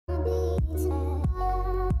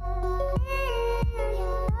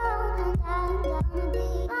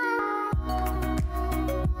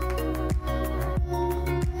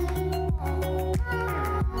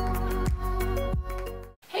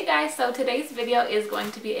guys, so today's video is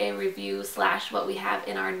going to be a review slash what we have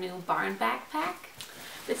in our new barn backpack.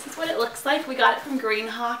 This is what it looks like. We got it from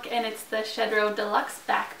Greenhawk and it's the Shedrow Deluxe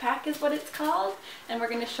Backpack is what it's called. And we're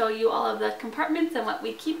going to show you all of the compartments and what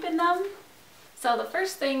we keep in them. So the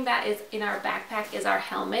first thing that is in our backpack is our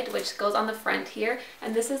helmet, which goes on the front here.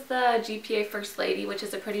 And this is the GPA First Lady, which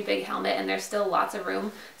is a pretty big helmet and there's still lots of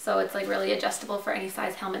room. So it's like really adjustable for any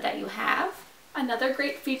size helmet that you have. Another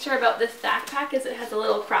great feature about this backpack is it has a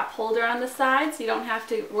little crop holder on the side, so you don't have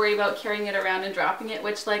to worry about carrying it around and dropping it,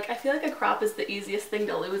 which I feel like a crop is the easiest thing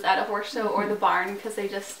to lose at a horse show or the barn because they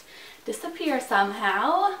just disappear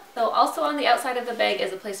somehow. So also on the outside of the bag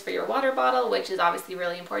is a place for your water bottle, which is obviously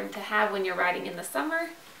really important to have when you're riding in the summer.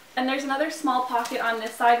 And there's another small pocket on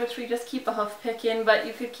this side which we just keep a hoof pick in, but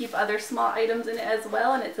you could keep other small items in it as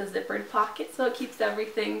well, and it's a zippered pocket so it keeps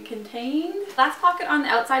everything contained. Last pocket on the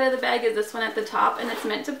outside of the bag is this one at the top, and it's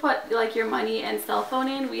meant to put like your money and cell phone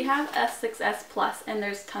in. We have S6S Plus and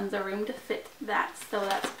there's tons of room to fit that, so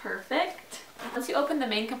that's perfect. Once you open the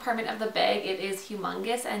main compartment of the bag, it is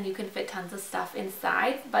humongous and you can fit tons of stuff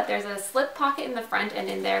inside, but there's a slip pocket in the front, and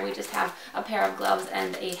in there we just have a pair of gloves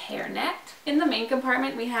and a hairnet. In the main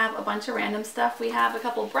compartment we have a bunch of random stuff. We have a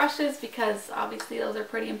couple brushes because obviously those are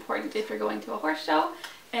pretty important if you're going to a horse show.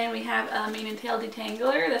 And we have a mane and tail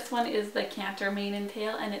detangler. This one is the Canter mane and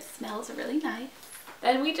tail and it smells really nice.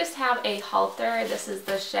 Then we just have a halter. This is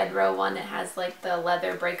the Shedrow one. It has like the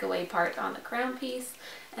leather breakaway part on the crown piece.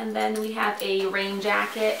 And then we have a rain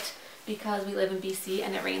jacket because we live in BC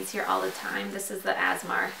and it rains here all the time. This is the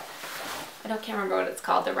Asmar. Can't remember what it's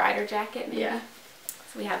called. The rider jacket maybe? Yeah.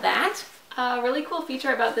 So we have that. A really cool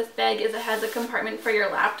feature about this bag is it has a compartment for your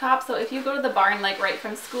laptop. So if you go to the barn like right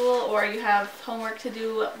from school or you have homework to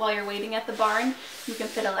do while you're waiting at the barn, you can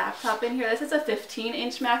fit a laptop in here. This is a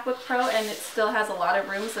 15-inch MacBook Pro and it still has a lot of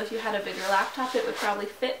room, so if you had a bigger laptop it would probably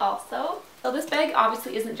fit also. So this bag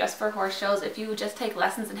obviously isn't just for horse shows. If you just take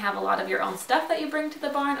lessons and have a lot of your own stuff that you bring to the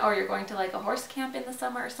barn, or you're going to like a horse camp in the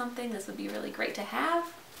summer or something, this would be really great to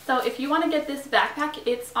have. So if you want to get this backpack,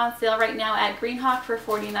 it's on sale right now at Greenhawk for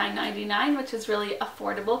 $49.99, which is really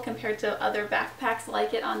affordable compared to other backpacks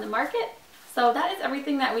like it on the market. So that is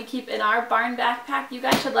everything that we keep in our barn backpack. You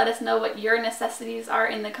guys should let us know what your necessities are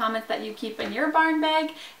in the comments that you keep in your barn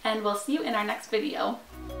bag, and we'll see you in our next video.